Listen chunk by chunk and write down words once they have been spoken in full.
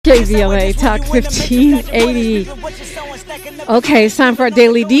KVLA Talk 1580. Okay, it's time for our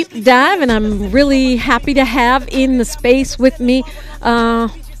daily deep dive, and I'm really happy to have in the space with me,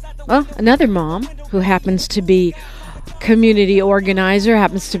 another mom who happens to be community organizer,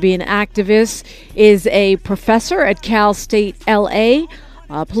 happens to be an activist, is a professor at Cal State LA,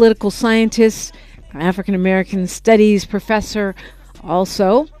 a political scientist, African American studies professor,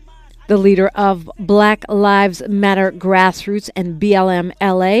 also the leader of Black Lives Matter Grassroots and BLM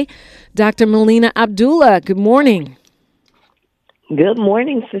LA, Dr. Melina Abdullah. Good morning. Good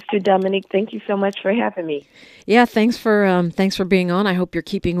morning, Sister Dominique. Thank you so much for having me. Yeah, thanks for being on. I hope you're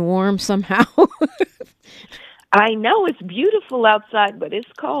keeping warm somehow. I know it's beautiful outside, but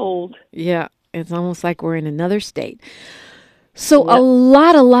it's cold. Yeah, it's almost like we're in another state. So yep. a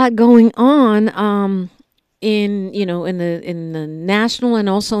lot going on. In the national and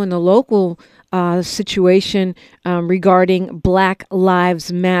also in the local situation regarding Black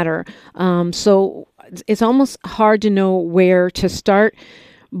Lives Matter. So it's almost hard to know where to start,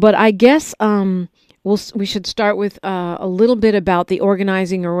 but I guess we should start with a little bit about the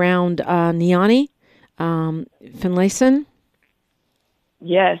organizing around Niani Finlayson.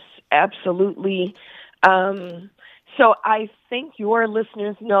 Yes, absolutely. So I think your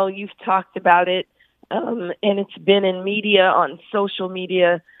listeners know you've talked about it. And it's been in media, on social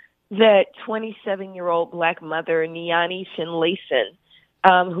media, that 27-year-old Black mother, Niani Finlayson,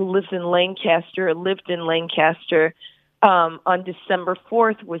 who lived in Lancaster, on December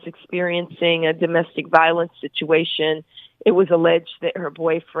 4th, was experiencing a domestic violence situation. It was alleged that her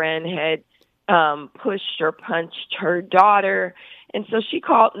boyfriend had pushed or punched her daughter, and so she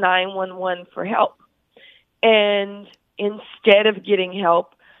called 911 for help. And instead of getting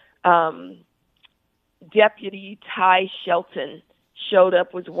help, Deputy Ty Shelton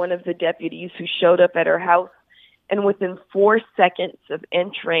was one of the deputies who showed up at her house, and within 4 seconds of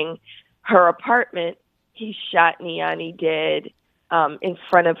entering her apartment, he shot Niani dead in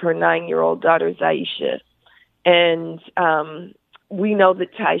front of her 9-year-old daughter, Zaisha. And we know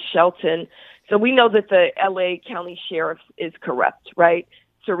that Ty Shelton, so we know that the LA County Sheriff is corrupt, right?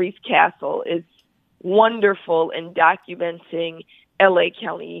 Cerise Castle is wonderful in documenting LA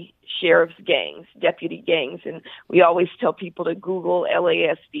County Sheriff's gangs, deputy gangs, and we always tell people to Google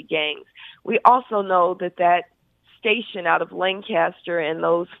LASD gangs. We also know that station out of Lancaster and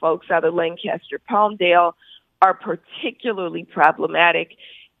those folks out of Lancaster, Palmdale, are particularly problematic.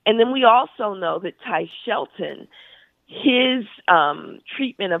 And then we also know that Ty Shelton, his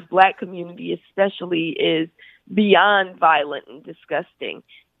treatment of Black community especially is beyond violent and disgusting.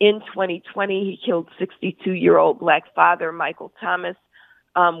 In 2020, he killed 62-year-old Black father Michael Thomas,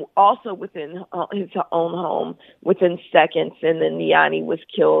 also within his own home within seconds, and then Niani was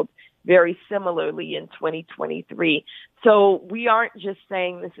killed very similarly in 2023. So we aren't just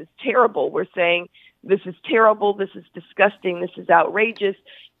saying this is terrible. We're saying this is terrible, this is disgusting, this is outrageous,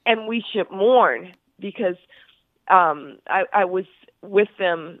 and we should mourn because I was with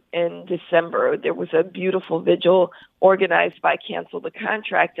them in December. There was a beautiful vigil organized by Cancel the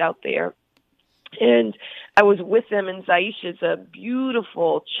Contract out there. And I was with them, and Zaisha's a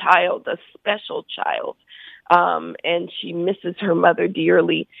beautiful child, a special child, and she misses her mother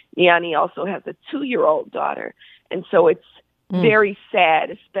dearly. Niani also has a 2-year-old daughter, and so it's very sad,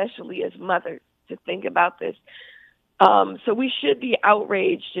 especially as mothers, to think about this. So we should be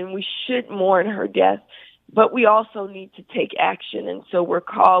outraged, and we should mourn her death, but we also need to take action, and so we're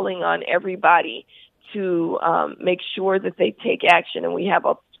calling on everybody to make sure that they take action, and we have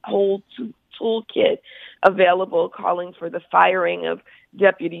a whole toolkit available, calling for the firing of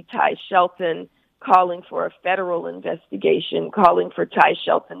Deputy Ty Shelton, calling for a federal investigation, calling for Ty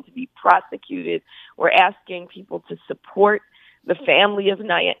Shelton to be prosecuted. We're asking people to support the family of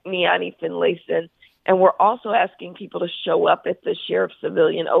Niani Finlayson, and we're also asking people to show up at the Sheriff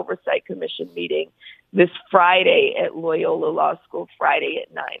Civilian Oversight Commission meeting this Friday at Loyola Law School, Friday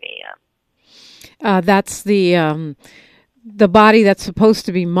at 9 a.m. That's the body that's supposed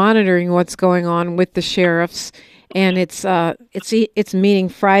to be monitoring what's going on with the sheriffs, and it's meeting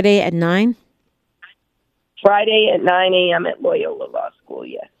Friday at 9? Friday at 9 a.m. at Loyola Law School,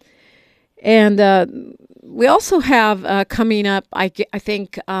 yes. And we also have coming up, I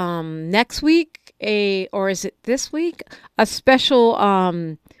think next week, or is it this week, a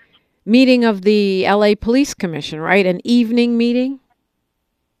special meeting of the LA Police Commission, right? An evening meeting?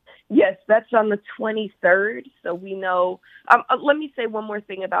 Yes, that's on the 23rd. So we know. Let me say one more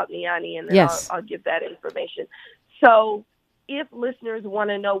thing about Niani, and then yes. I'll give that information. So if listeners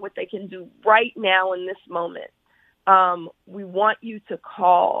want to know what they can do right now in this moment, we want you to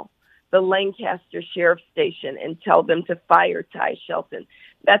call the Lancaster Sheriff Station and tell them to fire Ty Shelton.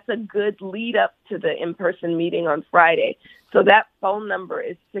 that's a good lead up to the in-person meeting on Friday. So that phone number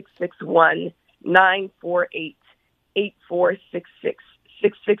is 661-948-8466,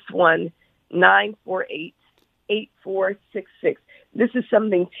 661-948-8466. This is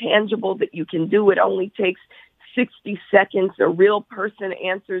something tangible that you can do. It only takes 60 seconds. A real person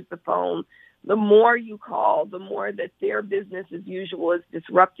answers the phone. The more you call, the more that their business as usual is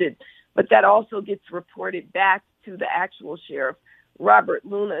disrupted. But that also gets reported back to the actual sheriff, Robert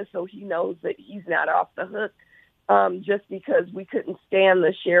Luna, so he knows that he's not off the hook. Just because we couldn't stand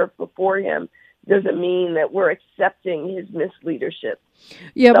the sheriff before him doesn't mean that we're accepting his misleadership.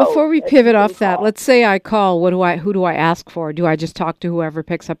 Yeah, So, before we pivot off that, let's say I call. Who do I ask for? Do I just talk to whoever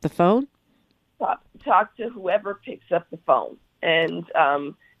picks up the phone? Talk to whoever picks up the phone, and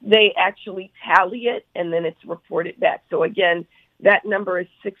they actually tally it, and then it's reported back. So again, that number is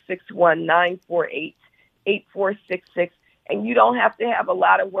 661-948-8466, and you don't have to have a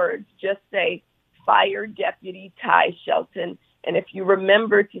lot of words. Just say, "Fire Deputy Ty Shelton," and if you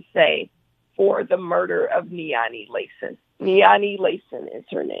remember to say, "for the murder of Niani Layson." Niani Layson is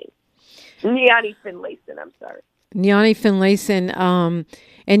her name. Niani Finlayson, I'm sorry. Niani Finlayson,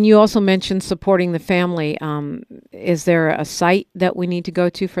 and you also mentioned supporting the family. Is there a site that we need to go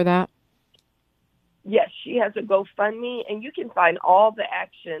to for that? Yes, she has a GoFundMe, and you can find all the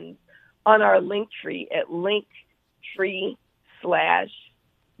actions on our Linktree at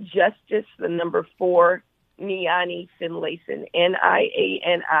Linktree/Justice, the number 4, Niani Finlayson,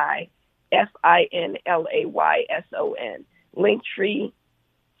 NIANIFINLAYSON.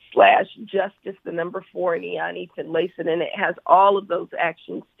 Linktree/Justice, the number 4, Niani Finlayson, and it has all of those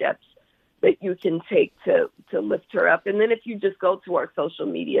action steps that you can take to lift her up. And then if you just go to our social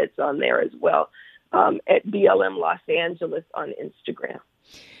media, it's on there as well, at BLM Los Angeles on Instagram.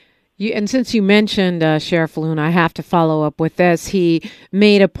 And since you mentioned Sheriff Luna, I have to follow up with this. He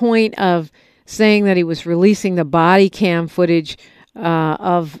made a point of saying that he was releasing the body cam footage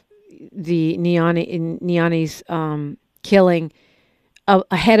of the Niani's killing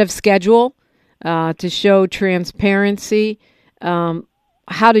ahead of schedule to show transparency.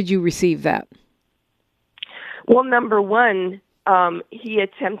 How did you receive that? Well, number one, he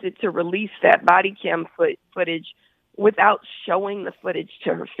attempted to release that body cam footage without showing the footage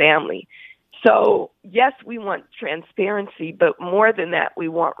to her family. So, yes, we want transparency, but more than that, we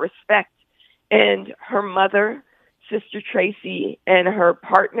want respect. And her mother, Sister Tracy, and her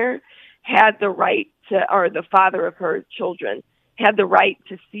partner had the right to, or the father of her children, had the right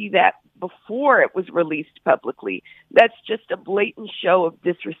to see that before it was released publicly. That's just a blatant show of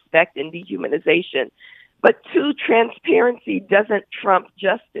disrespect and dehumanization. But two, transparency doesn't trump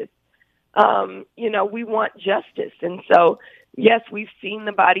justice. We want justice. And so, yes, we've seen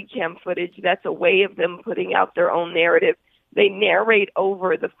the body cam footage. That's a way of them putting out their own narrative. They narrate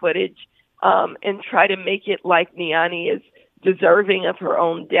over the footage and try to make it like Niani is deserving of her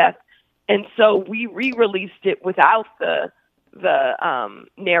own death. And so we re-released it without the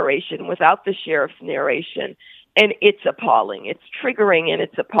narration, without the sheriff's narration. And it's appalling. It's triggering and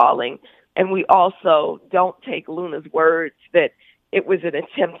it's appalling. And we also don't take Luna's words that it was an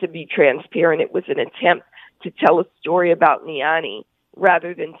attempt to be transparent. It was an attempt to tell a story about Niani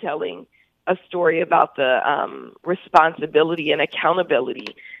rather than telling a story about the responsibility and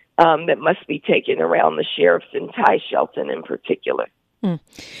accountability that must be taken around the sheriffs and Ty Shelton in particular.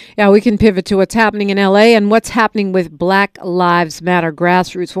 Yeah, we can pivot to what's happening in L.A. and what's happening with Black Lives Matter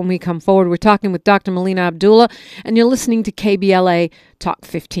Grassroots when we come forward. We're talking with Dr. Melina Abdullah, and you're listening to KBLA Talk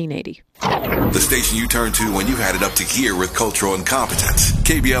 1580. The station you turn to when you had it up to gear with cultural incompetence.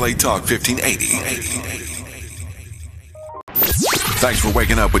 KBLA Talk 1580. Thanks for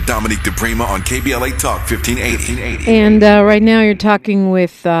waking up with Dominique DePrima on KBLA Talk 1580. And right now you're talking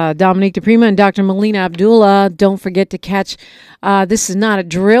with Dominique DePrima and Dr. Melina Abdullah. Don't forget to catch This Is Not a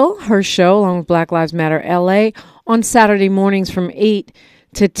Drill, her show, along with Black Lives Matter LA, on Saturday mornings from 8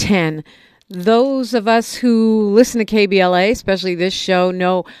 to 10. Those of us who listen to KBLA, especially this show,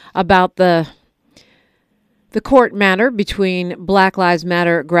 know about the court matter between Black Lives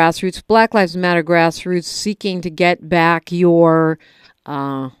Matter Grassroots. Black Lives Matter Grassroots seeking to get back your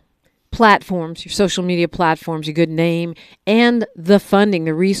platforms, your social media platforms, your good name, and the funding,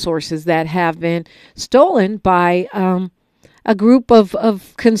 the resources that have been stolen by a group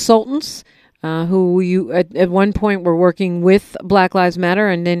of consultants who you at one point were working with Black Lives Matter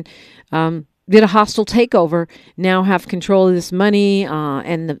and then did a hostile takeover, now have control of this money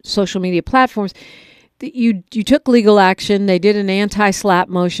and the social media platforms. You took legal action. They did an anti-SLAPP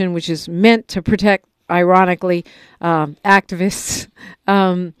motion, which is meant to protect, ironically, activists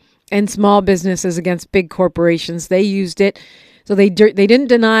and small businesses against big corporations. They used it. So they didn't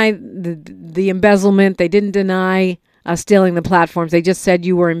deny the embezzlement. They didn't deny stealing the platforms. They just said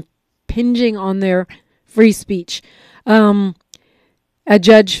you were impinging on their free speech. A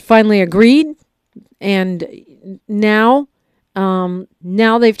judge finally agreed, and now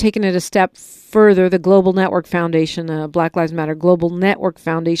they've taken it a step further. The Global Network Foundation, Black Lives Matter Global Network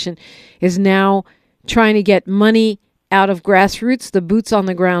Foundation, is now trying to get money out of Grassroots, the boots on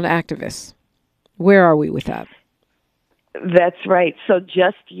the ground activists. Where are we with that? That's right. So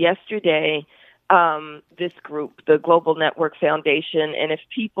just yesterday, this group, the Global Network Foundation, and if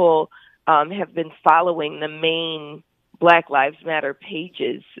people have been following the main Black Lives Matter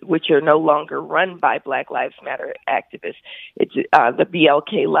pages, which are no longer run by Black Lives Matter activists, it's the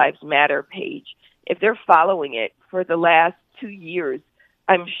BLK Lives Matter page. If they're following it for the last 2 years,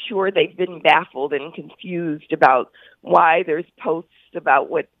 I'm sure they've been baffled and confused about why there's posts about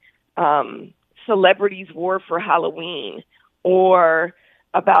what celebrities wore for Halloween or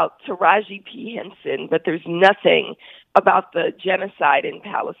about Taraji P. Henson, but there's nothing about the genocide in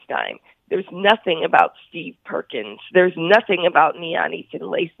Palestine. There's nothing about Steve Perkins. There's nothing about Neon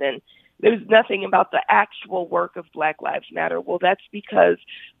Finlayson. There's nothing about the actual work of Black Lives Matter. Well, that's because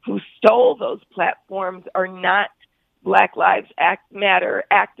who stole those platforms are not Black Lives Matter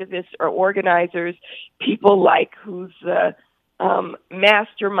activists or organizers, people like who's the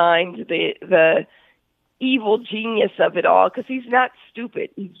mastermind, the evil genius of it all, because he's not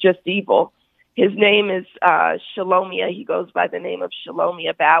stupid. He's just evil. His name is Shalomia. He goes by the name of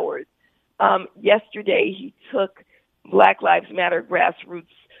Shalomia Bowers. Yesterday, he took Black Lives Matter Grassroots,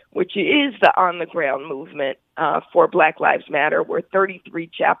 which is the on-the-ground movement for Black Lives Matter. We're 33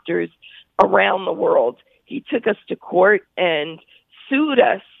 chapters around the world. He took us to court and sued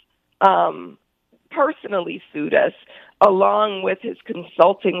us, personally sued us, along with his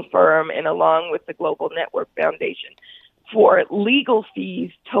consulting firm and along with the Global Network Foundation for legal fees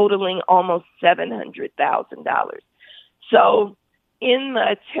totaling almost $700,000. So in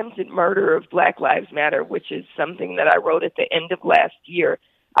the attempted murder of Black Lives Matter, which is something that I wrote at the end of last year,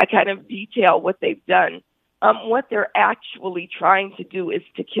 I kind of detail what they've done. What they're actually trying to do is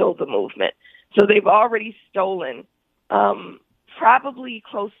to kill the movement. So they've already stolen probably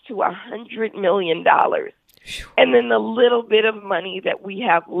close to $100 million. And then the little bit of money that we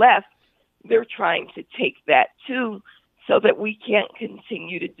have left, they're trying to take that too so that we can't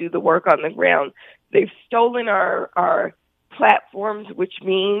continue to do the work on the ground. They've stolen our platforms, which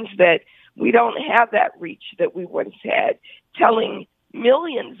means that we don't have that reach that we once had, telling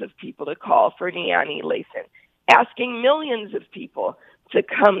millions of people to call for Neon Layson, asking millions of people to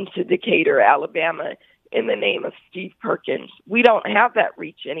come to Decatur, Alabama, in the name of Steve Perkins. We don't have that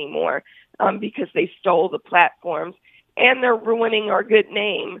reach anymore because they stole the platforms, and they're ruining our good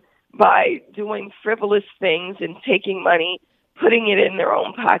name by doing frivolous things and taking money, putting it in their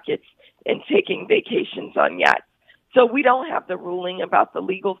own pockets, and taking vacations on yachts. So we don't have the ruling about the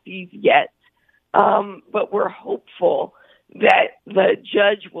legal fees yet, but we're hopeful that the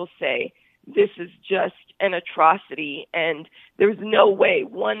judge will say this is just an atrocity and there's no way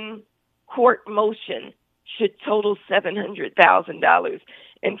one court motion should total $700,000.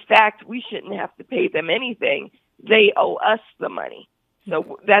 In fact, we shouldn't have to pay them anything. They owe us the money.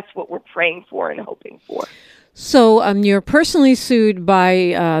 So that's what we're praying for and hoping for. So you're personally sued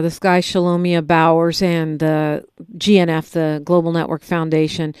by this guy, Shalomia Bowers, and the GNF, the Global Network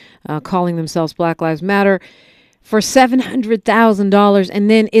Foundation, calling themselves Black Lives Matter, for $700,000. And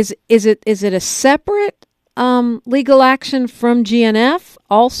then is it a separate legal action from GNF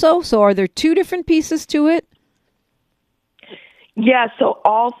also? So are there two different pieces to it? Yeah, so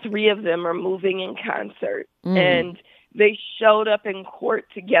all three of them are moving in concert. And they showed up in court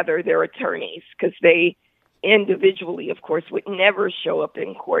together, their attorneys, because they individually, of course, would never show up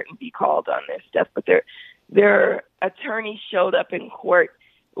in court and be called on this stuff. But their attorneys showed up in court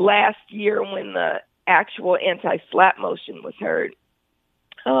last year when the actual anti-SLAPP motion was heard.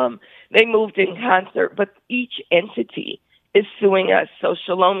 They moved in concert, but each entity is suing us. So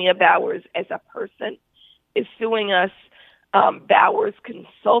Shalomia Bowers as a person is suing us. Bowers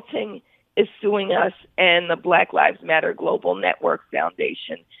Consulting is suing us, and the Black Lives Matter Global Network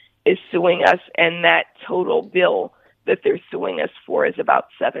Foundation is suing us, and that total bill that they're suing us for is about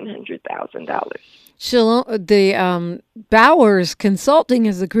 $700,000. The Bowers Consulting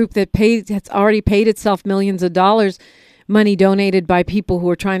is a group that has already paid itself millions of dollars, money donated by people who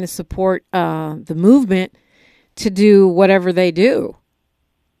are trying to support the movement to do whatever they do.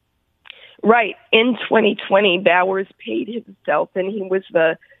 Right. In 2020, Bowers paid himself, and he was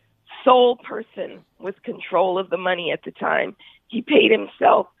the sole person with control of the money at the time. He paid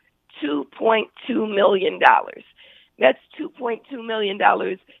himself $2.2 million. That's $2.2 million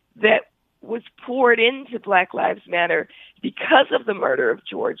that was poured into Black Lives Matter because of the murder of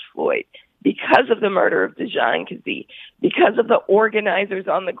George Floyd, because of the murder of Dejan Kazee, because of the organizers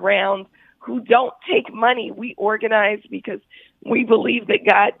on the ground who don't take money. We organize because we believe that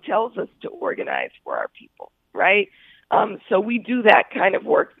God tells us to organize for our people, right? So we do that kind of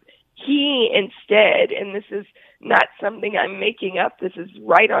work. He instead, and this is not something I'm making up, this is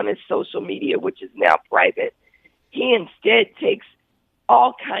right on his social media, which is now private, he instead takes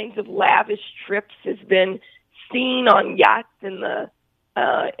all kinds of lavish trips, has been seen on yachts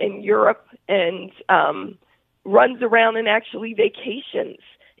in Europe, and runs around and actually vacations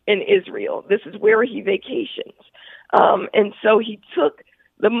in Israel. This is where he vacations. And so he took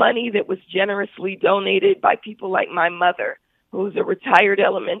the money that was generously donated by people like my mother, who's a retired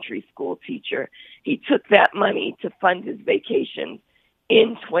elementary school teacher. He took that money to fund his vacations.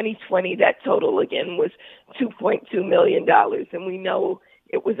 In 2020, that total, again, was $2.2 million. And we know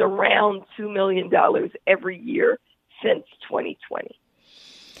it was around $2 million every year since 2020.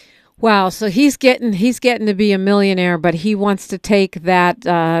 Wow. So he's getting to be a millionaire, but he wants to take that,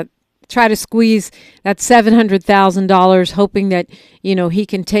 try to squeeze that $700,000, hoping that, he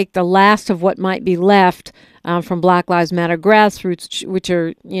can take the last of what might be left from Black Lives Matter Grassroots, which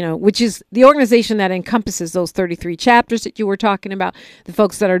is the organization that encompasses those 33 chapters that you were talking about, the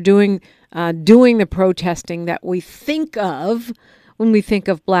folks that are doing the protesting that we think of when we think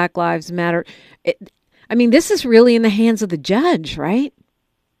of Black Lives Matter. This is really in the hands of the judge, right?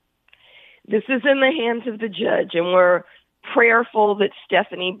 This is in the hands of the judge, and we're prayerful that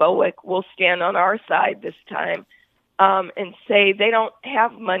Stephanie Bowick will stand on our side this time and say they don't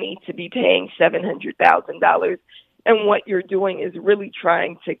have money to be paying $700,000, and what you're doing is really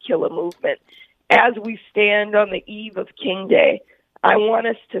trying to kill a movement. As we stand on the eve of King Day, I want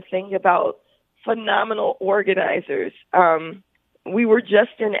us to think about phenomenal organizers. We were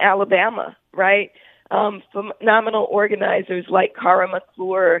just in Alabama, right? Phenomenal organizers like Cara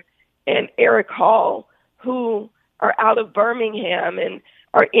McClure and Eric Hall, who are out of Birmingham and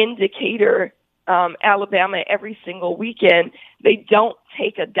are in Decatur, Alabama every single weekend. They don't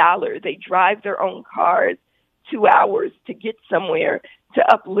take a dollar. They drive their own cars 2 hours to get somewhere to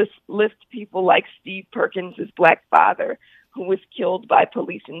uplift people like Steve Perkins' black father, who was killed by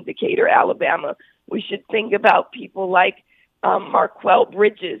police in Decatur, Alabama. We should think about people like Marquel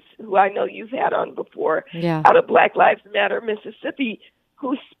Bridges, who I know you've had on before, out of Black Lives Matter, Mississippi,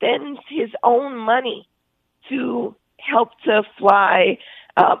 who spends his own money to help to fly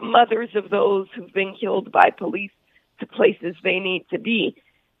mothers of those who've been killed by police to places they need to be.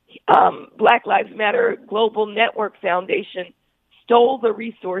 Black Lives Matter Global Network Foundation stole the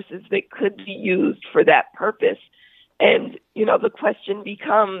resources that could be used for that purpose. And, the question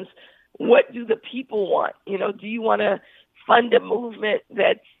becomes, what do the people want? Do you want to fund a movement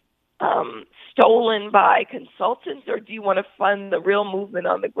that's stolen by consultants, or do you want to fund the real movement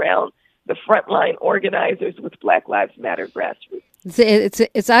on the ground, the frontline organizers with Black Lives Matter Grassroots?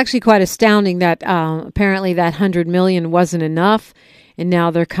 It's actually quite astounding that apparently that $100 million wasn't enough, and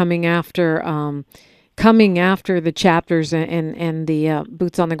now they're coming after the chapters and the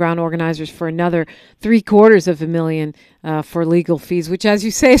boots on the ground organizers for another $750,000 for legal fees, which, as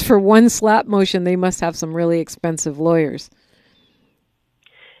you say, is for one slap motion. They must have some really expensive lawyers.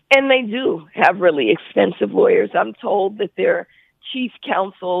 And they do have really expensive lawyers. I'm told that their chief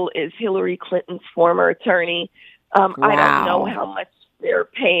counsel is Hillary Clinton's former attorney. Wow. I don't know how much they're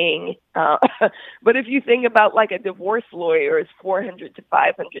paying. But if you think about like a divorce lawyer is $400 to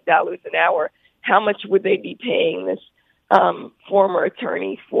 $500 an hour, how much would they be paying this former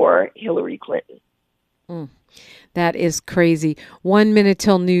attorney for Hillary Clinton? That is crazy. 1 minute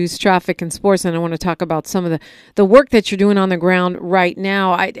till news, traffic, and sports, and I want to talk about some of the work that you're doing on the ground right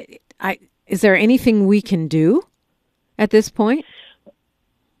now. Is there anything we can do at this point?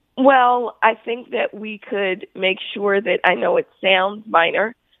 Well, I think that we could make sure that, I know it sounds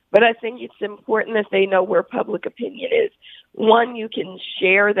minor, but I think it's important that they know where public opinion is. One, you can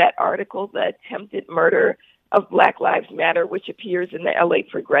share that article, The Attempted Murder of Black Lives Matter, which appears in the LA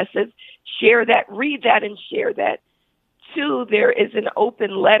Progressive. Share that, read that, and share that. Two, there is an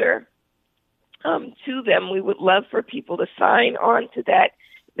open letter to them. We would love for people to sign on to that.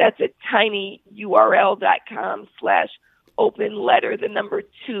 That's at tinyurl.com/open letter, the number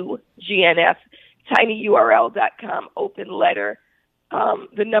 2 GNF, tinyurl.com, open letter,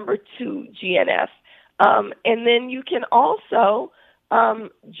 the number 2 GNF. And then you can also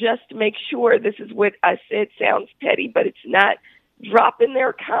just make sure, this is what I said sounds petty, but it's not, drop in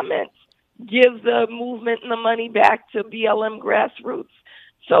their comments, give the movement and the money back to BLM Grassroots.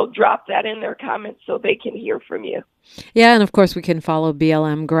 So drop that in their comments so they can hear from you. Yeah, and of course we can follow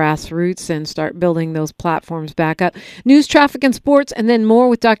BLM Grassroots and start building those platforms back up. News, traffic, and sports, and then more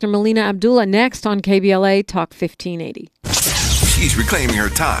with Dr. Melina Abdullah next on KBLA Talk 1580. She's reclaiming her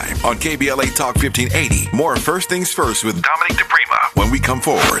time on KBLA Talk 1580. More First Things First with Dominic DePrima when we come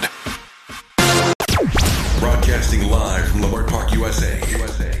forward. Broadcasting live from Leimert Park, USA.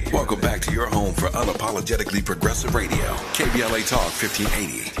 Welcome back to your home for unapologetically progressive radio, KBLA Talk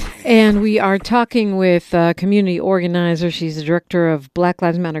 1580. And we are talking with a community organizer. She's the director of Black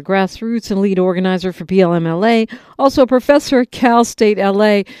Lives Matter Grassroots and lead organizer for PLMLA, also a professor at Cal State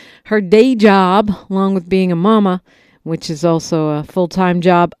LA. Her day job, along with being a mama, which is also a full-time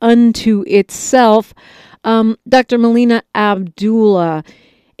job unto itself, Dr. Melina Abdullah.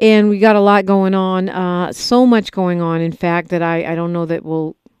 And we got a lot going on, so much going on, in fact, that I don't know that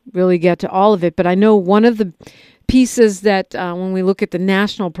we'll really get to all of it. But I know one of the pieces that when we look at the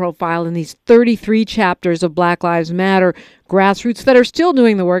national profile in these 33 chapters of Black Lives Matter Grassroots that are still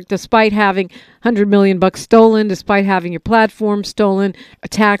doing the work despite having $100 million stolen, despite having your platform stolen,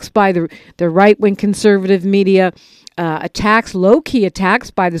 attacks by the right-wing conservative media, low-key attacks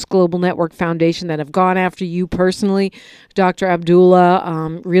by this Global Network Foundation that have gone after you personally, Dr.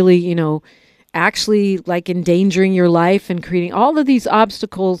 Abdullah, really, actually like endangering your life and creating all of these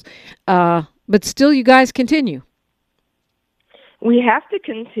obstacles, but still you guys continue. We have to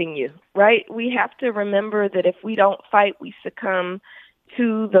continue, right? We have to remember that if we don't fight, we succumb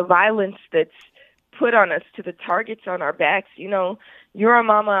to the violence that's put on us, to the targets on our backs. You're a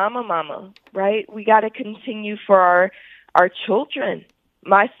mama, I'm a mama, right? We got to continue for our children.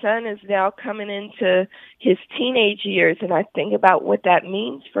 My son is now coming into his teenage years, and I think about what that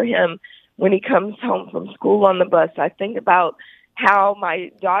means for him when he comes home from school on the bus. I think about how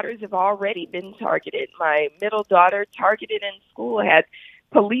my daughters have already been targeted. My middle daughter, targeted in school, had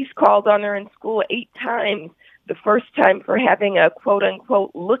police called on her in school 8 times, the first time for having a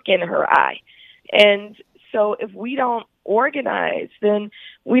quote-unquote look in her eye. And so if we don't organize, then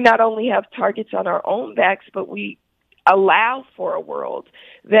we not only have targets on our own backs, but we allow for a world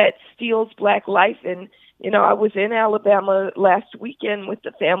that steals Black life. And, I was in Alabama last weekend with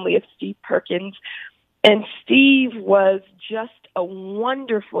the family of Steve Perkins, and Steve was just a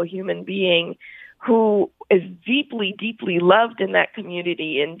wonderful human being who is deeply, deeply loved in that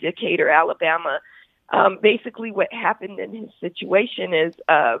community in Decatur, Alabama. Basically what happened in his situation is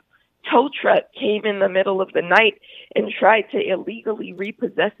a tow truck came in the middle of the night and tried to illegally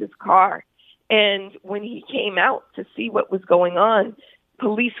repossess his car. And when he came out to see what was going on,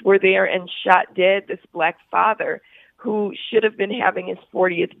 police were there and shot dead this Black father who should have been having his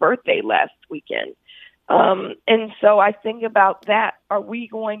 40th birthday last weekend. And so I think about that. Are we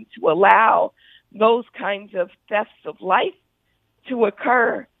going to allow those kinds of thefts of life to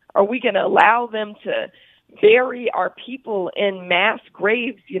occur? Are we going to allow them to bury our people in mass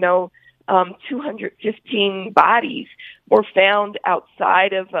graves? 215 bodies were found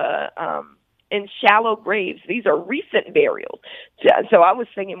outside of in shallow graves. These are recent burials. So I was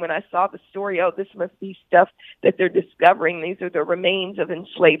thinking when I saw the story, this must be stuff that they're discovering. These are the remains of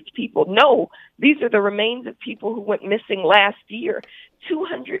enslaved people. No, these are the remains of people who went missing last year.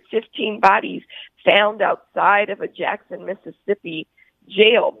 215 bodies found outside of a Jackson, Mississippi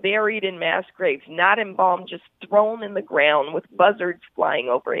jail, buried in mass graves, not embalmed, just thrown in the ground with buzzards flying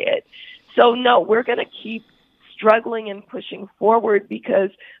overhead. So no, we're going to keep struggling and pushing forward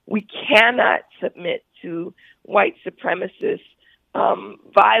because we cannot submit to white supremacist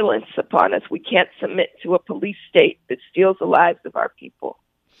violence upon us. We can't submit to a police state that steals the lives of our people.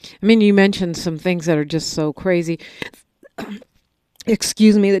 I mean, you mentioned some things that are just so crazy.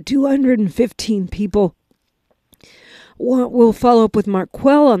 Excuse me, the 215 people. We'll follow up with Mark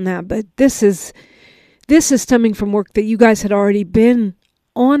Quell on that, but this is stemming from work that you guys had already been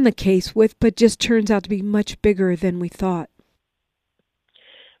on the case with, but just turns out to be much bigger than we thought.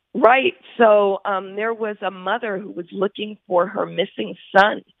 Right. So there was a mother who was looking for her missing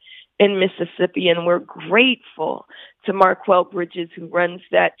son in Mississippi, and we're grateful to Marquel Bridges, who runs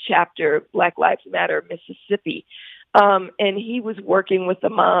that chapter, Black Lives Matter Mississippi. And he was working with the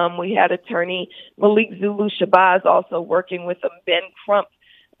mom. We had attorney Malik Zulu Shabazz also working with them. Ben Crump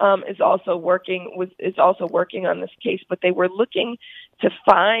is also working on this case, but they were looking to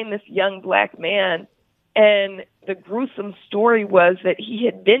find this young Black man. And the gruesome story was that he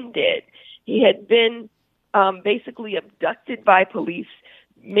had been dead. He had been basically abducted by police,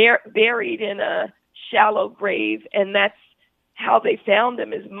 buried in a shallow grave, and that's how they found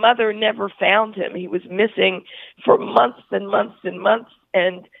him. His mother never found him. He was missing for months and months and months,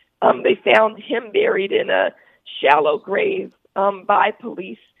 and they found him buried in a shallow grave by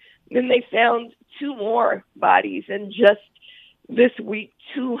police. Then they found 2 more bodies, and just this week,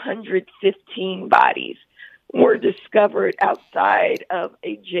 215 bodies were discovered outside of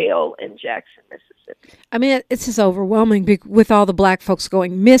a jail in Jackson, Mississippi. I mean, it's just overwhelming with all the black folks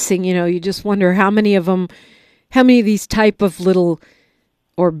going missing. You know, you just wonder how many of these type of little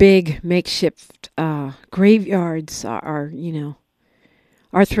or big makeshift graveyards are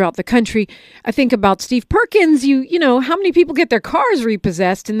throughout the country. I think about Steve Perkins. You know, how many people get their cars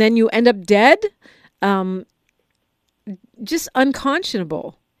repossessed and then you end up dead? Just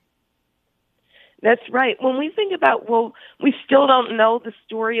unconscionable. That's right. When we think about, we still don't know the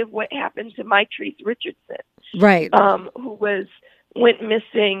story of what happened to Mitrice Richardson, right? Who went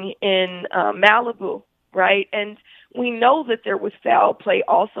missing in Malibu, right? And we know that there was foul play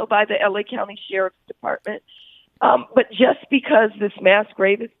also by the LA County Sheriff's Department. But just because this mass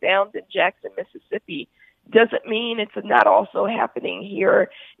grave is found in Jackson, Mississippi, doesn't mean it's not also happening here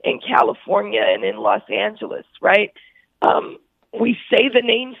in California and in Los Angeles, right? We say the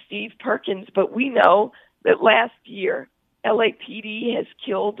name Steve Perkins, but we know that last year, LAPD has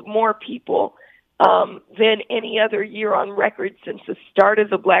killed more people than any other year on record since the start of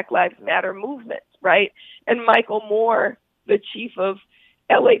the Black Lives Matter movement, right? And Michael Moore, the chief of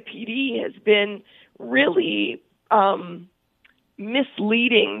LAPD, has been really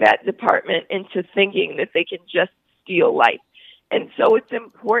misleading that department into thinking that they can just steal life. And so it's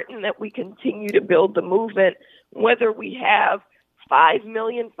important that we continue to build the movement, whether we have 5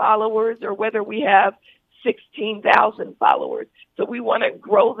 million followers or whether we have 16,000 followers. So we want to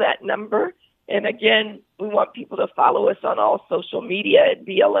grow that number. And again, we want people to follow us on all social media at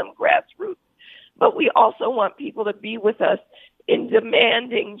BLM Grassroots. But we also want people to be with us in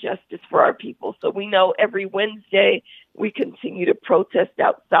demanding justice for our people. So we know every Wednesday we continue to protest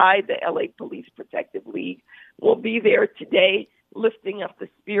outside the LA Police Protective League. We'll be there today lifting up the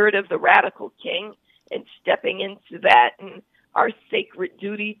spirit of the radical king and stepping into that and our sacred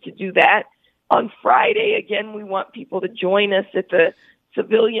duty to do that. On Friday, again, we want people to join us at the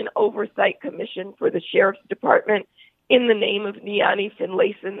Civilian Oversight Commission for the Sheriff's Department in the name of Niani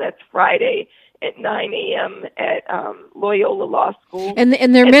Finlayson. That's Friday at 9 a.m. at Loyola Law School. And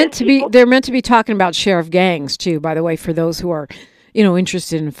they're meant to be talking about sheriff gangs too, by the way, for those who are,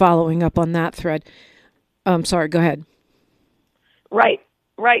 interested in following up on that thread. Sorry, go ahead.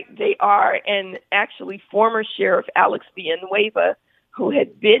 Right, they are. And actually, former Sheriff Alex Villanueva, who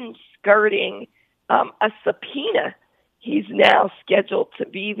had been skirting a subpoena, he's now scheduled to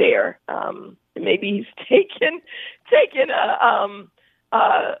be there. Maybe he's taken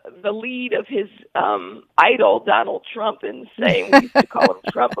the lead of his idol, Donald Trump, and saying, we used to call him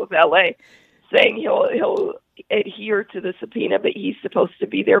Trump of LA, saying he'll adhere to the subpoena, but he's supposed to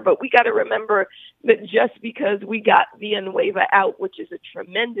be there. But we got to remember that just because we got Villanueva out, which is a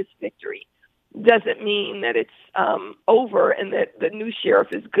tremendous victory, doesn't mean that it's over and that the new sheriff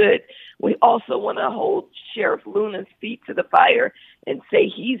is good. We also want to hold Sheriff Luna's feet to the fire and say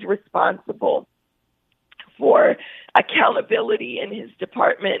he's responsible for accountability in his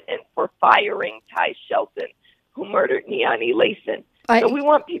department and for firing Ty Shelton, who murdered Niani Layson. So we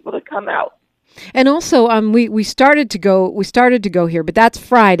want people to come out. And also, we started to go here, but that's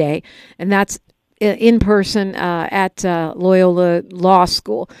Friday, and that's in person at Loyola Law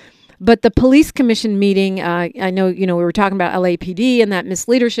School. But the police commission meeting, I know, we were talking about LAPD and that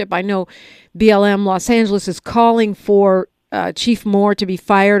misleadership. I know BLM Los Angeles is calling for Chief Moore to be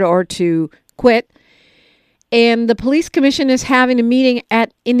fired or to quit. And the police commission is having a meeting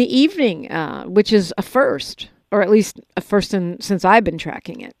in the evening, which is a first, or at least a first since I've been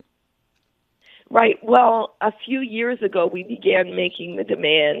tracking it. Right. Well, a few years ago, we began making the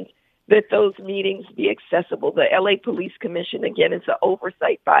demand that those meetings be accessible. The LA Police Commission, again, is an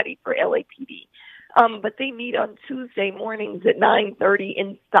oversight body for LAPD. But they meet on Tuesday mornings at 9:30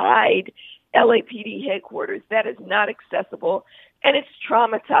 inside LAPD headquarters. That is not accessible, and it's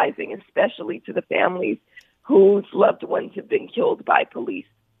traumatizing, especially to the families whose loved ones have been killed by police.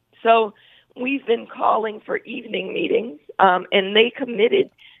 So we've been calling for evening meetings, and they committed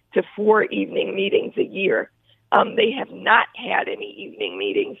to 4 evening meetings a year. They have not had any evening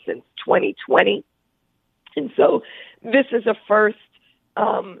meetings since 2020. And so this is a first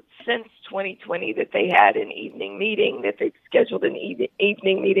since 2020 that they had an evening meeting, that they've scheduled an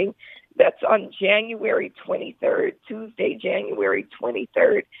evening meeting that's on January 23rd, Tuesday, January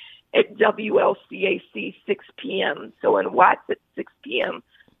 23rd at WLCAC 6 p.m. So in Watts at 6 p.m.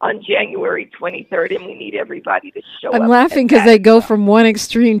 on January 23rd, and we need everybody to show up. I'm laughing because they go from one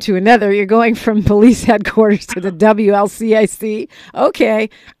extreme to another. You're going from police headquarters to the WLCAC. Okay,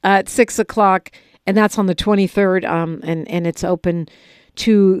 at 6 o'clock. and that's on the 23rd, and it's open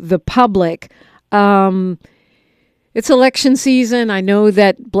to the public. It's election season. I know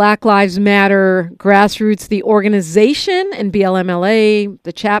that Black Lives Matter, Grassroots, the organization, and BLMLA,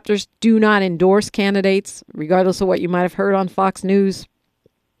 the chapters, do not endorse candidates, regardless of what you might have heard on Fox News.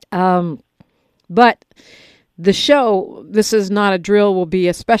 But the show, This Is Not a Drill, will be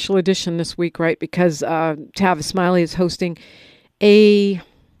a special edition this week, right? Because Tavis Smiley is hosting a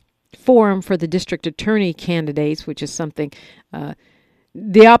forum for the district attorney candidates, which is something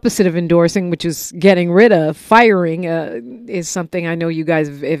the opposite of endorsing, which is getting rid of. Firing is something I know you guys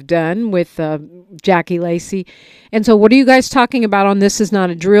have done with Jackie Lacey. And so what are you guys talking about on This Is Not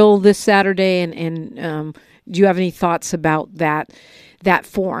a Drill this Saturday? And do you have any thoughts about that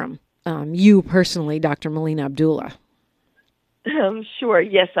forum? You personally, Dr. Melina Abdullah. Sure.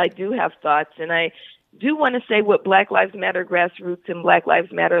 Yes, I do have thoughts. And I do want to say what Black Lives Matter Grassroots and Black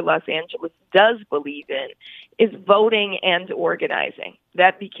Lives Matter Los Angeles does believe in is voting and organizing.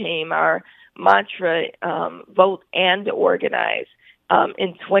 That became our mantra, vote and organize.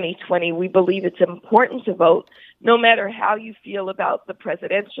 In 2020, we believe it's important to vote no matter how you feel about the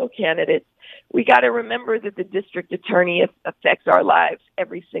presidential candidates. We got to remember that the district attorney affects our lives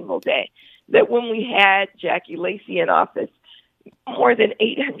every single day. That when we had Jackie Lacey in office, more than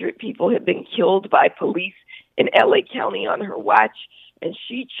 800 people have been killed by police in LA County on her watch, and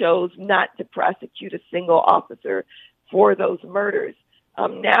she chose not to prosecute a single officer for those murders.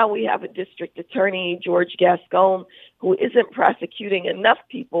 Now we have a district attorney, George Gascon, who isn't prosecuting enough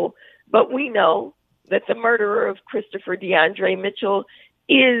people, but we know that the murderer of Christopher DeAndre Mitchell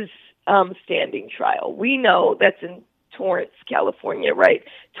is standing trial. We know that's in Torrance, California, right?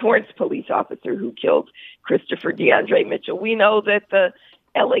 Torrance police officer who killed Christopher DeAndre Mitchell. We know that the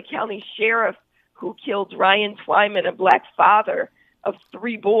LA County sheriff who killed Ryan Twyman, a Black father of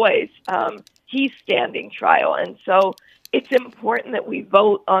 3 boys, he's standing trial. And so it's important that we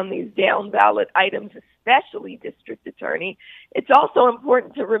vote on these down ballot items, especially district attorney. It's also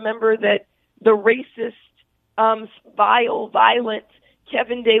important to remember that the racist, vile, violent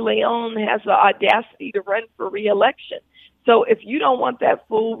Kevin De Leon has the audacity to run for re-election. So if you don't want that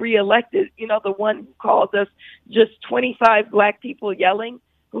fool re-elected, the one who called us just 25 Black people yelling,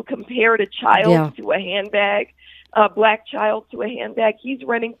 who compared a child to a handbag, a Black child to a handbag, he's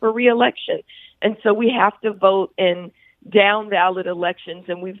running for re-election. And so we have to vote in down ballot elections.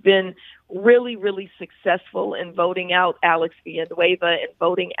 And we've been really, really successful in voting out Alex Villanueva and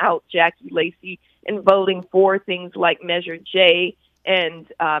voting out Jackie Lacey and voting for things like Measure J and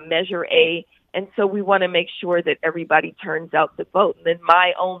Measure A. And so we want to make sure that everybody turns out to vote. And then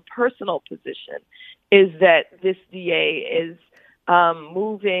my own personal position is that this DA is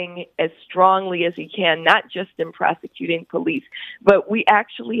moving as strongly as he can, not just in prosecuting police, but we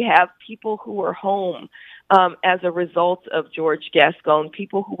actually have people who are home as a result of George Gascon,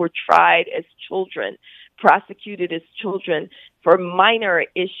 people who were tried as children, prosecuted as children for minor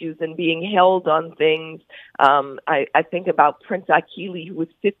issues and being held on things. I think about Prince Akili, who was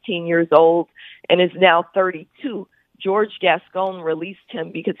 15 years old and is now 32. George Gascon released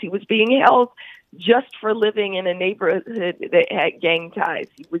him because he was being held just for living in a neighborhood that had gang ties.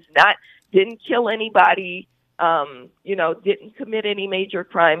 He didn't kill anybody, didn't commit any major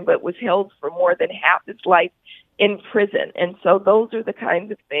crime, but was held for more than half his life in prison. And so those are the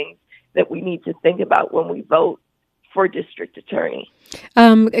kinds of things that we need to think about when we vote for district attorney.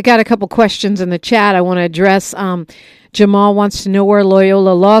 I got a couple questions in the chat I want to address. Jamal wants to know where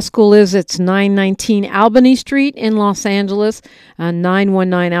Loyola Law School is. It's 919 Albany Street in Los Angeles,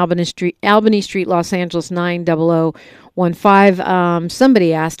 919 Albany Street, Los Angeles, 90015.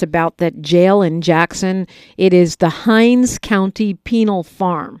 Somebody asked about that jail in Jackson. It is the Hines County Penal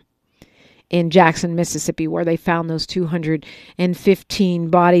Farm in Jackson, Mississippi, where they found those 215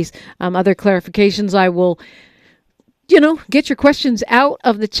 bodies. Other clarifications, I will get your questions out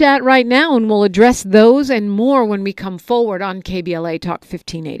of the chat right now, and we'll address those and more when we come forward on KBLA Talk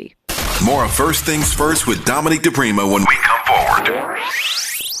 1580. More of First Things First with Dominique DePrima when we come forward.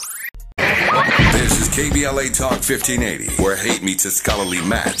 This is KBLA Talk 1580, where hate meets a scholarly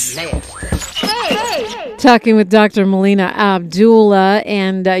match. Hey. Talking with Dr. Melina Abdullah,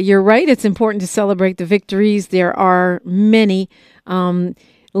 and you're right, it's important to celebrate the victories. There are many.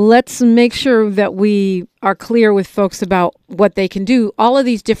 Let's make sure that we are clear with folks about what they can do. All of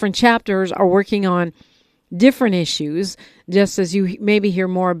these different chapters are working on different issues, just as you maybe hear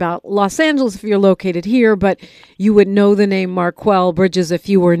more about Los Angeles if you're located here, but you would know the name Marquel Bridges if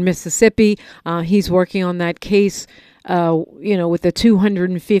you were in Mississippi. He's working on that case with the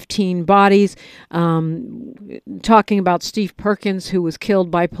 215 bodies, talking about Steve Perkins, who was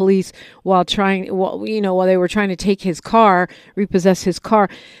killed by police while they were trying to take his car, repossess his car.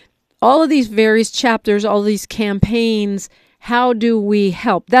 All of these various chapters, all these campaigns, how do we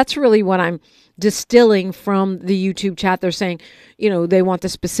help? That's really what I'm distilling from the YouTube chat. They're saying, they want the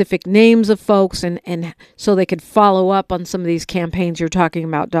specific names of folks and so they could follow up on some of these campaigns you're talking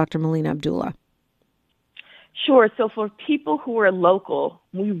about, Dr. Melina Abdullah. Sure. So for people who are local,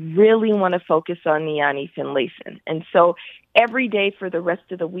 we really want to focus on Niani Finlayson. And so every day for the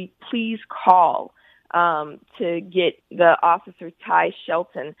rest of the week, please call to get the officer Ty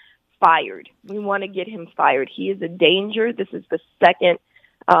Shelton fired. We want to get him fired. He is a danger. This is the second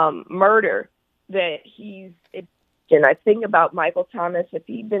murder that he's in. I think about Michael Thomas. If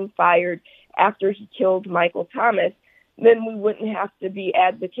he'd been fired after he killed Michael Thomas, then we wouldn't have to be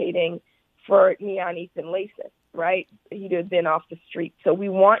advocating for Niani Finlayson, right? He'd have been off the street. So we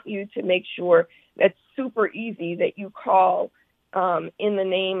want you to make sure that's super easy that you call in the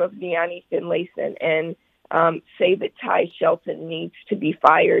name of Niani Finlayson and say that Ty Shelton needs to be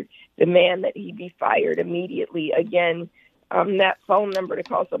fired, demand that he be fired immediately. Again, that phone number to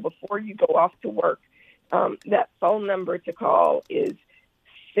call. So before you go off to work, that phone number to call is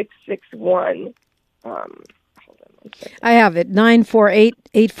 661. I have it, 948-8466,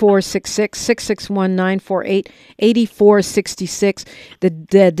 661-948-8466.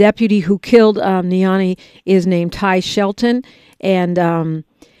 The deputy who killed Niani is named Ty Shelton, and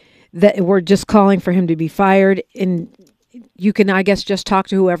that we're just calling for him to be fired. And you can, I guess, just talk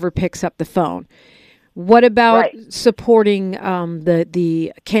to whoever picks up the phone. What about supporting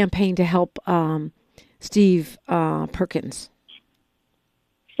the campaign to help Steve Perkins?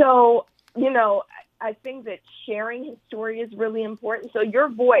 So, I think that sharing his story is really important. So your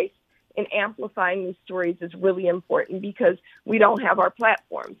voice in amplifying these stories is really important because we don't have our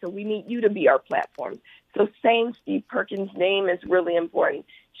platform. So we need you to be our platform. So saying Steve Perkins' name is really important.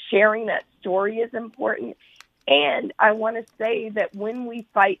 Sharing that story is important. And I want to say that when we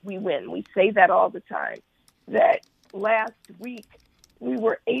fight, we win. We say that all the time. That last week, we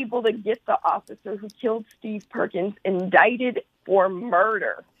were able to get the officer who killed Steve Perkins indicted for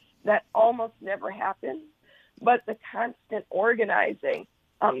murder. That almost never happens, but the constant organizing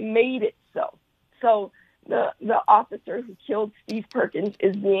made it so. So the officer who killed Steve Perkins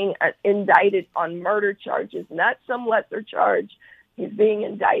is being indicted on murder charges, not some lesser charge. He's being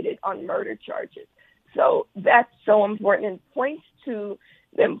indicted on murder charges. So that's so important and points to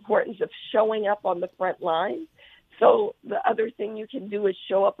the importance of showing up on the front line. So the other thing you can do is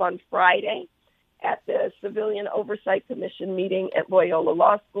show up on Friday at the Civilian Oversight Commission meeting at Loyola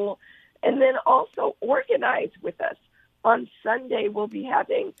Law School, and then also organize with us. On Sunday, we'll be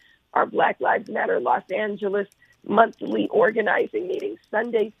having our Black Lives Matter Los Angeles monthly organizing meeting,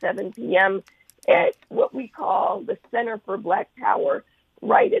 Sunday, 7 p.m. at what we call the Center for Black Power,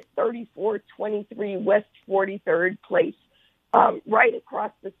 right at 3423 West 43rd Place, right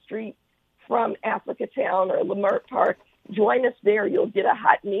across the street from Africa Town or Lamert Park. Join us there. You'll get a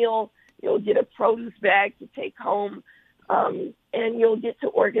hot meal. You'll get a produce bag to take home, and you'll get to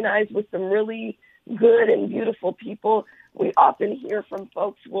organize with some really good and beautiful people. We often hear from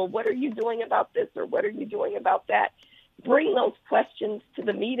folks, well, what are you doing about this or what are you doing about that? Bring those questions to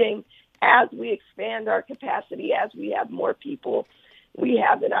the meeting as we expand our capacity, as we have more people. We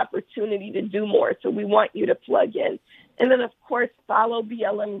have an opportunity to do more, so we want you to plug in. And then, of course, follow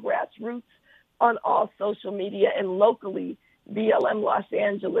BLM Grassroots on all social media and locally, BLM Los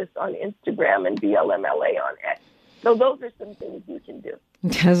Angeles on Instagram and BLM LA on X. So those are some things you can do.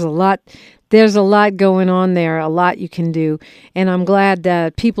 There's a lot going on there, a lot you can do. And I'm glad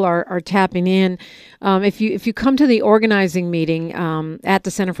that people are tapping in. If you come to the organizing meeting at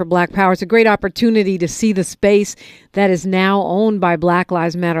the Center for Black Power, it's a great opportunity to see the space that is now owned by Black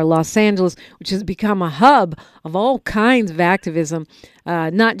Lives Matter Los Angeles, which has become a hub of all kinds of activism,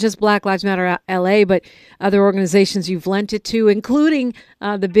 not just Black Lives Matter LA, but other organizations you've lent it to, including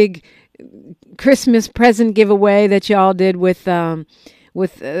the big Christmas present giveaway that y'all did with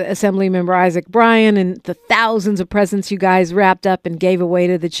Assemblymember Isaac Bryan, and the thousands of presents you guys wrapped up and gave away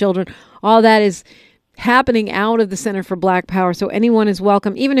to the children. All that is happening out of the Center for Black Power. So anyone is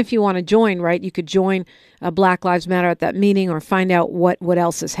welcome, even if you want to join, right? You could join Black Lives Matter at that meeting or find out what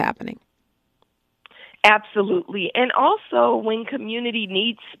else is happening. Absolutely. And also when community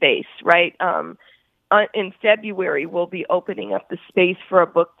needs space, right? In February, we'll be opening up the space for a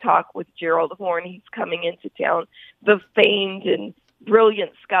book talk with Gerald Horn. He's coming into town, the famed and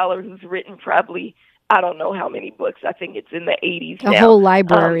brilliant scholar who's written probably, I don't know how many books. I think it's in the 80s now. A whole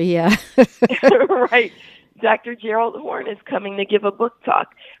library, yeah. Right. Dr. Gerald Horn is coming to give a book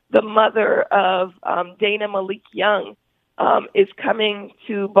talk. The mother of Dana Malik Young is coming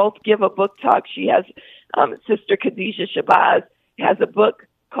to both give a book talk. She has, Sister Khadijah Shabazz has a book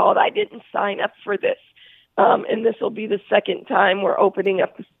called I Didn't Sign Up for This. And this will be the second time we're opening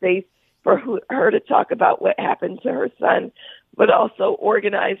up the space for her to talk about what happened to her son, but also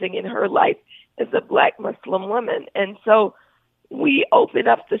organizing in her life as a Black Muslim woman. And so we open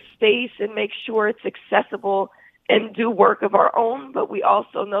up the space and make sure it's accessible and do work of our own, but we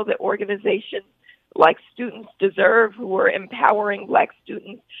also know that organizations like Students Deserve, who are empowering Black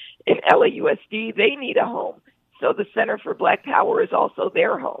students in LAUSD, they need a home. So the Center for Black Power is also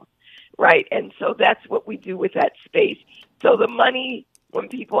their home, right? And so that's what we do with that space. So the money, when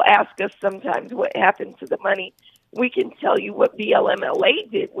people ask us sometimes what happened to the money, we can tell you what BLMLA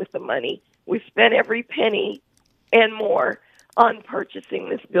did with the money. We spent every penny and more on purchasing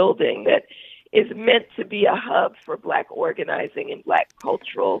this building that is meant to be a hub for Black organizing and Black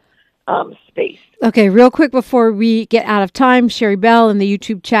cultural space. Okay, real quick before we get out of time, Sherry Bell in the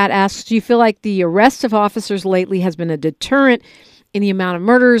YouTube chat asks, do you feel like the arrest of officers lately has been a deterrent in the amount of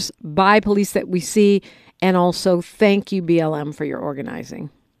murders by police that we see? And also, thank you, BLM, for your organizing.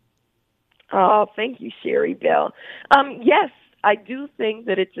 Oh, thank you, Sherry Bell. Yes, I do think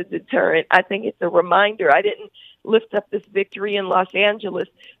that it's a deterrent. I think it's a reminder. I didn't lift up this victory in Los Angeles,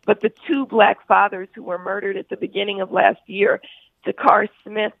 but the two Black fathers who were murdered at the beginning of last year, Dakar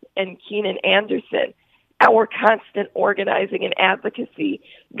Smith and Keenan Anderson, our constant organizing and advocacy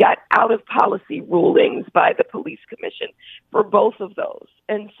got out of policy rulings by the police commission for both of those.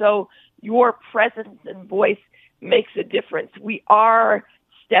 And so your presence and voice makes a difference. We are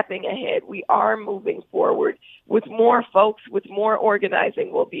stepping ahead. We are moving forward. With more folks, with more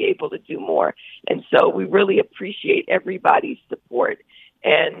organizing, we'll be able to do more. And so we really appreciate everybody's support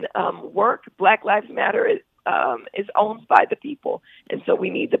and work. Black Lives Matter is owned by the people, and so we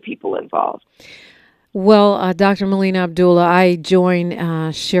need the people involved. Well, Dr. Melina Abdullah, I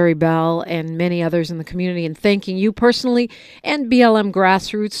join Sherry Bell and many others in the community in thanking you personally and BLM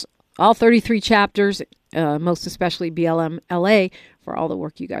Grassroots, all 33 chapters, most especially BLM LA, for all the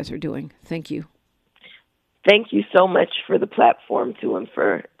work you guys are doing. Thank you. Thank you so much for the platform, too, and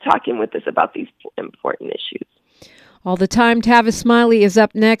for talking with us about these important issues. All the time, Tavis Smiley is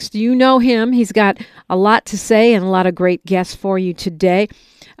up next. You know him. He's got a lot to say and a lot of great guests for you today.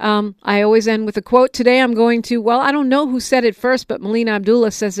 I always end with a quote. Today I'm going to, well, I don't know who said it first, but Melina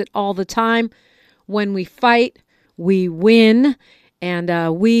Abdullah says it all the time. When we fight, we win.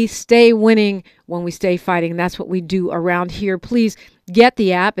 And we stay winning when we stay fighting. That's what we do around here. Please get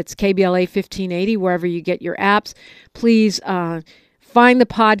the app. It's KBLA 1580, wherever you get your apps. Please find the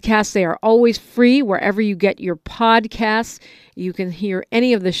podcasts. They are always free wherever you get your podcasts. You can hear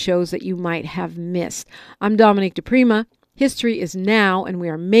any of the shows that you might have missed. I'm Dominique DePrima. History is now, and we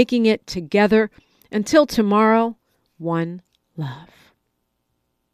are making it together. Until tomorrow, one love.